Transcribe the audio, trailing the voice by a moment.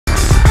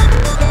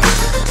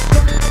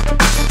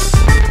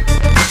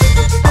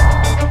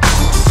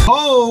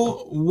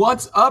So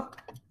what's up,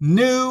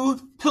 new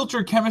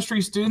Pilcher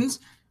chemistry students?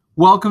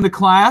 Welcome to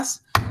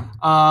class.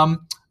 I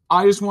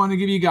just wanted to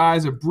give you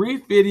guys a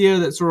brief video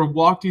that sort of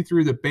walked you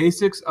through the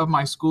basics of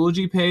my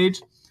Schoology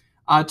page.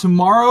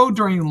 Tomorrow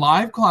during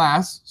live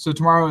class, so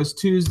tomorrow is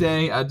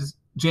Tuesday,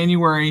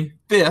 January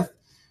 5th,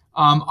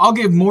 I'll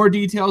give more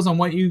details on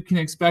what you can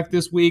expect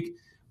this week,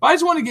 but I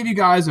just want to give you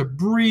guys a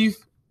brief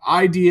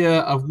idea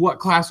of what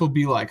class will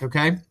be like,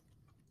 okay?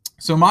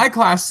 So my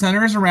class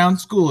centers around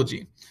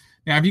Schoology.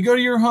 Now, if you go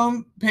to your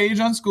home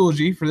page on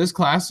Schoology for this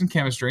class in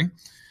chemistry,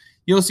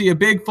 you'll see a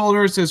big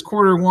folder that says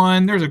quarter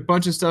one. There's a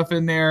bunch of stuff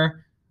in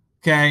there.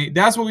 Okay,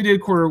 that's what we did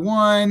quarter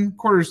one.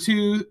 Quarter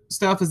two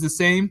stuff is the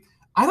same.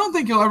 I don't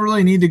think you'll ever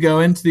really need to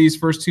go into these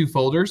first two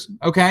folders,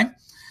 okay?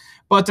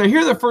 But here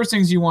are the first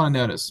things you want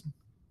to notice.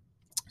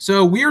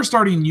 So we are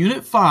starting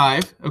Unit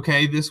 5,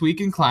 okay, this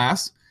week in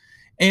class.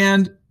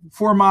 And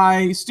for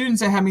my students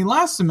that had me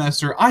last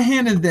semester, I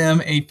handed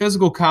them a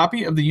physical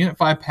copy of the Unit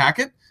 5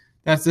 packet.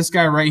 That's this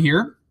guy right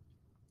here.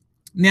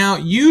 Now,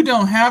 you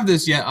don't have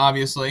this yet,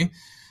 obviously.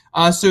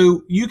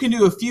 So you can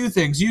do a few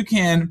things. You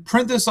can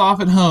print this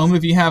off at home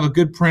if you have a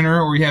good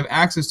printer or you have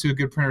access to a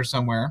good printer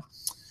somewhere.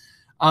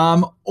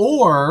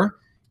 Or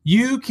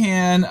you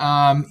can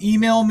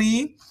email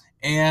me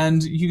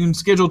and you can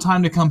schedule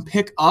time to come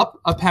pick up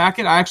a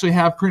packet. I actually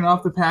have printed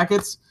off the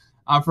packets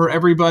for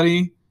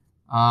everybody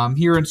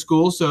here in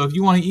school. So if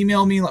you want to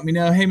email me, let me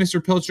know, hey,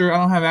 Mr. Pilcher, I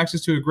don't have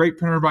access to a great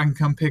printer, but I can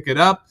come pick it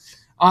up.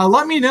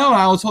 Let me know,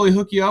 and I will totally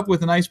hook you up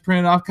with a nice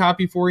printed off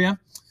copy for you.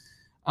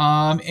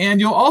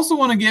 And you'll also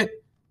want to get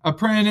a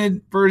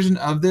printed version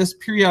of this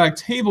periodic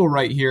table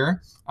right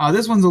here.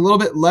 This one's a little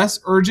bit less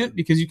urgent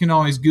because you can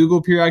always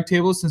Google periodic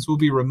tables since we'll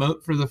be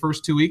remote for the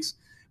first 2 weeks.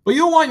 But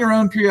you'll want your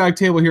own periodic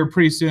table here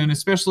pretty soon,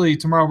 especially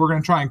tomorrow we're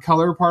going to try and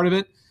color part of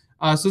it.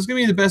 So it's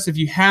going to be the best if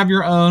you have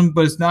your own,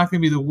 but it's not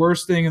going to be the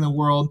worst thing in the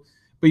world.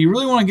 But you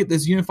really want to get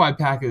this unified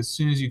packet as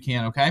soon as you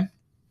can, okay?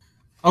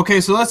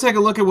 Okay, so let's take a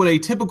look at what a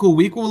typical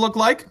week will look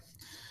like.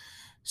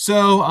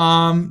 So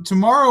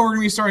tomorrow we're going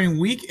to be starting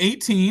week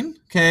 18,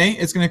 okay?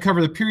 It's going to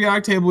cover the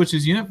periodic table, which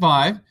is Unit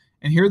 5,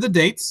 and here are the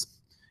dates.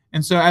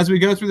 And so as we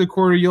go through the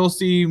quarter, you'll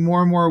see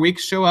more and more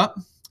weeks show up.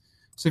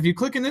 So if you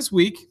click in this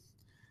week,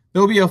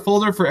 there'll be a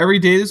folder for every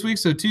day this week,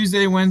 so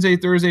Tuesday, Wednesday,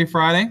 Thursday,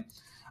 Friday.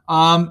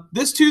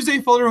 This Tuesday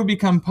folder will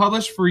become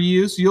published for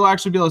you, so you'll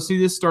actually be able to see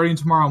this starting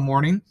tomorrow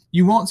morning.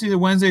 You won't see the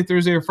Wednesday,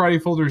 Thursday, or Friday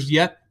folders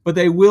yet, but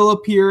they will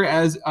appear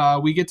as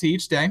we get to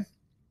each day.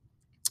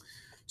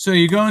 So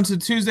you go into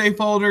the Tuesday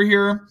folder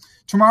here.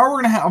 Tomorrow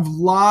we're going to have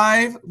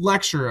live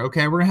lecture,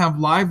 okay? We're going to have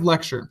live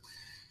lecture.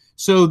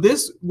 So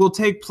this will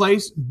take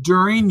place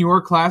during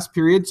your class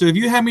period. So if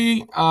you have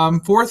me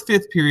 4th,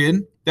 5th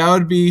period, that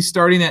would be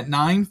starting at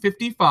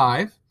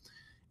 9:55.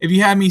 If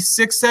you have me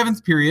 6th,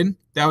 7th period,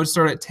 that would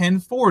start at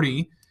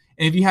 10:40.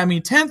 And if you have me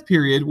 10th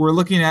period, we're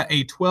looking at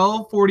a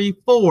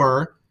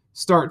 12:44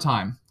 start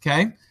time,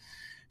 okay?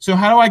 So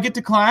how do I get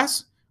to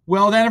class?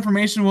 Well, that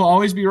information will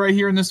always be right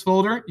here in this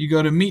folder. You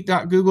go to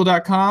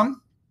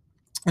meet.google.com,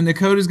 and the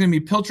code is going to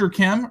be Pilcher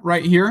Chem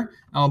right here.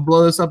 I'll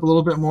blow this up a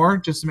little bit more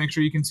just to make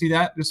sure you can see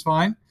that just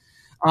fine.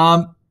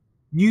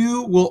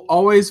 You will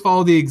always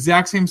follow the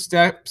exact same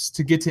steps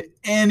to get to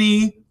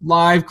any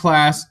live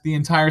class the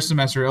entire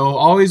semester. It will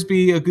always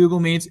be a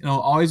Google Meet. It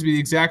will always be the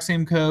exact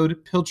same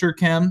code, Pilcher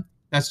Chem.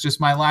 That's just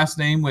my last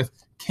name with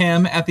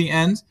Chem at the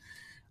end.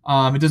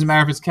 It doesn't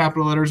matter if it's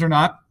capital letters or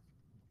not.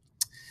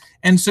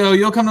 And so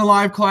you'll come to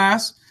live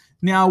class.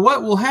 Now,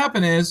 what will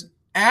happen is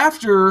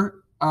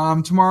after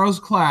tomorrow's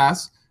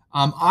class,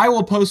 I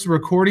will post a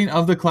recording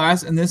of the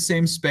class in this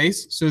same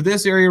space. So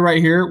this area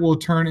right here will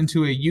turn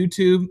into a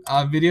YouTube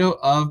video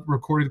of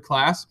recorded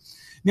class.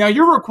 Now,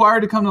 you're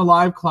required to come to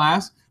live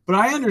class, but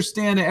I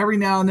understand that every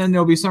now and then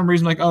there'll be some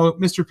reason like, oh,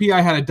 Mr. P,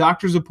 I had a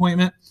doctor's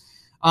appointment,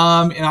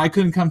 and I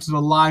couldn't come to the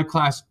live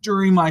class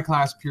during my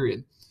class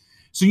period.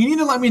 So you need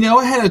to let me know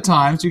ahead of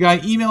time. So you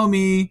got to email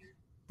me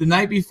the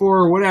night before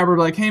or whatever,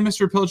 like, hey,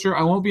 Mr. Pilcher,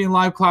 I won't be in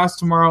live class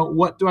tomorrow.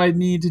 What do I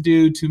need to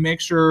do to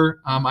make sure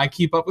I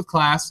keep up with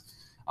class?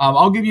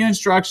 I'll give you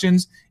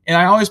instructions, and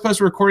I always post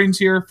recordings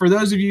here for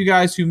those of you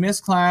guys who miss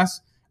class,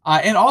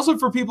 and also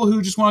for people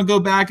who just want to go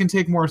back and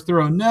take more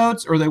thorough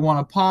notes, or they want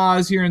to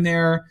pause here and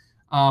there,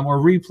 or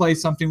replay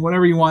something,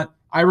 whatever you want.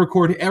 I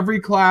record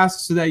every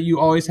class so that you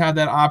always have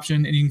that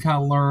option, and you can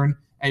kind of learn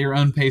at your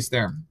own pace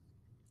there.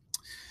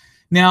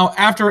 Now,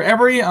 after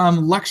every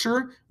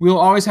lecture, we'll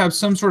always have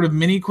some sort of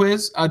mini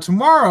quiz.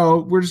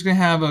 Tomorrow, we're just going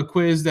to have a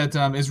quiz that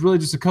is really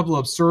just a couple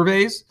of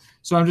surveys.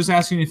 So I'm just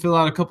asking you to fill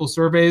out a couple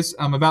surveys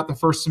about the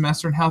first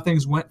semester and how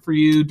things went for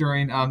you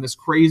during this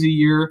crazy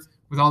year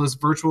with all this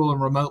virtual and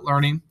remote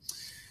learning.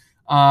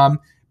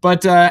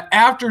 But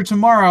after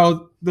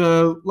tomorrow,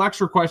 the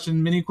lecture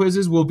question mini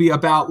quizzes will be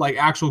about like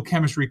actual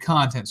chemistry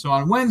content. So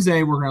on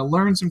Wednesday, we're going to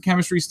learn some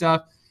chemistry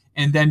stuff,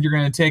 and then you're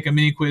going to take a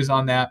mini quiz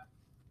on that.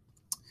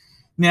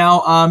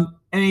 Now,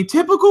 in a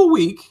typical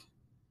week,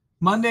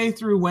 Monday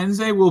through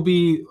Wednesday will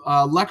be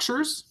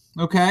lectures,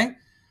 okay?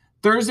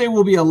 Thursday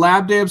will be a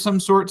lab day of some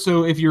sort.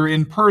 So if you're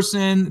in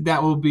person,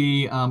 that will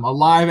be a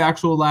live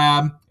actual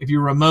lab. If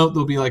you're remote,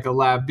 there'll be like a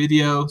lab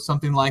video,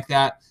 something like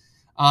that.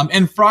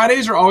 And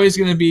Fridays are always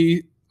going to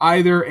be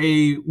either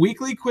a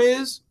weekly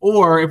quiz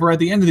or, if we're at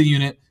the end of the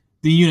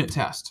unit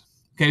test.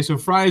 Okay, so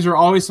Fridays are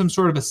always some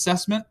sort of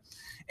assessment.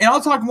 And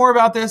I'll talk more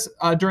about this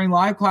during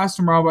live class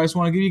tomorrow, but I just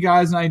want to give you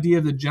guys an idea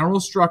of the general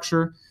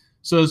structure.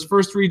 So those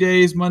first 3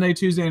 days, Monday,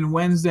 Tuesday, and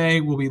Wednesday,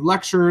 will be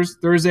lectures.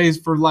 Thursdays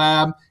for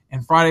lab,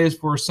 and Fridays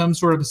for some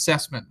sort of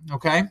assessment,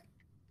 okay?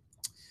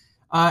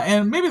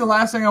 And maybe the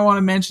last thing I want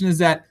to mention is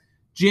that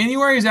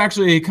January is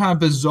actually a kind of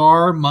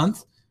bizarre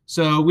month.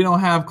 So we don't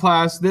have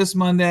class this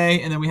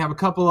Monday, and then we have a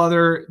couple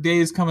other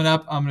days coming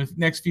up in the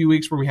next few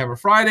weeks where we have a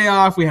Friday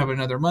off, we have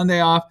another Monday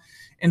off.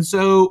 And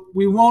so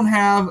we won't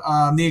have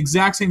the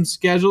exact same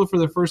schedule for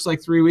the first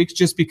 3 weeks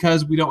just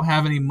because we don't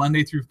have any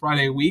Monday through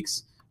Friday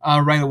weeks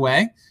right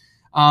away.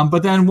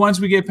 But then once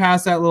we get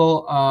past that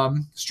little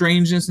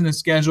strangeness in the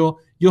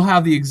schedule, you'll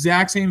have the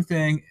exact same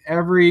thing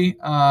every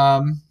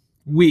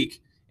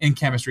week in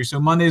chemistry. So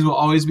Mondays will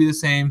always be the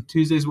same.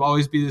 Tuesdays will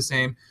always be the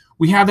same.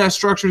 We have that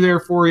structure there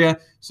for you.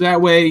 So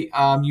that way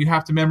you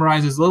have to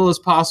memorize as little as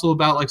possible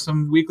about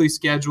some weekly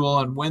schedule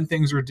and when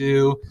things are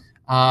due.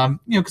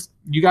 Because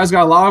you guys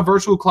got a lot of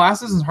virtual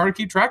classes and it's hard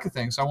to keep track of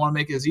things. So I want to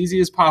make it as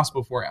easy as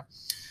possible for you.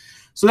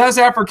 So that's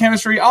that for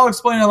chemistry. I'll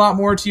explain a lot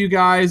more to you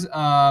guys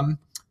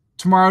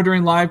tomorrow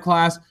during live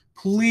class.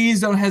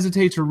 Please don't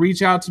hesitate to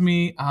reach out to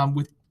me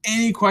with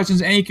any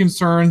questions, any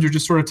concerns, or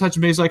just sort of touch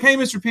base like, hey,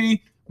 Mr.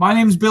 P, my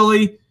name's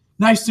Billy.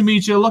 Nice to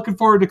meet you. Looking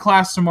forward to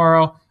class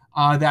tomorrow.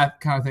 That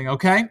kind of thing,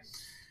 okay?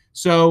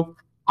 So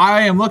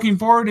I am looking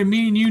forward to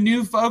meeting you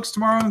new folks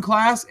tomorrow in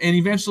class and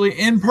eventually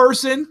in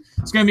person.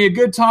 It's going to be a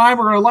good time.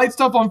 We're going to light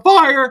stuff on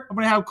fire. I'm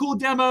going to have cool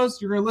demos.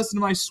 You're going to listen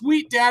to my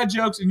sweet dad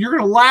jokes, and you're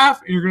going to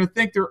laugh, and you're going to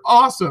think they're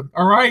awesome,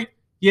 all right?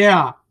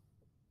 Yeah.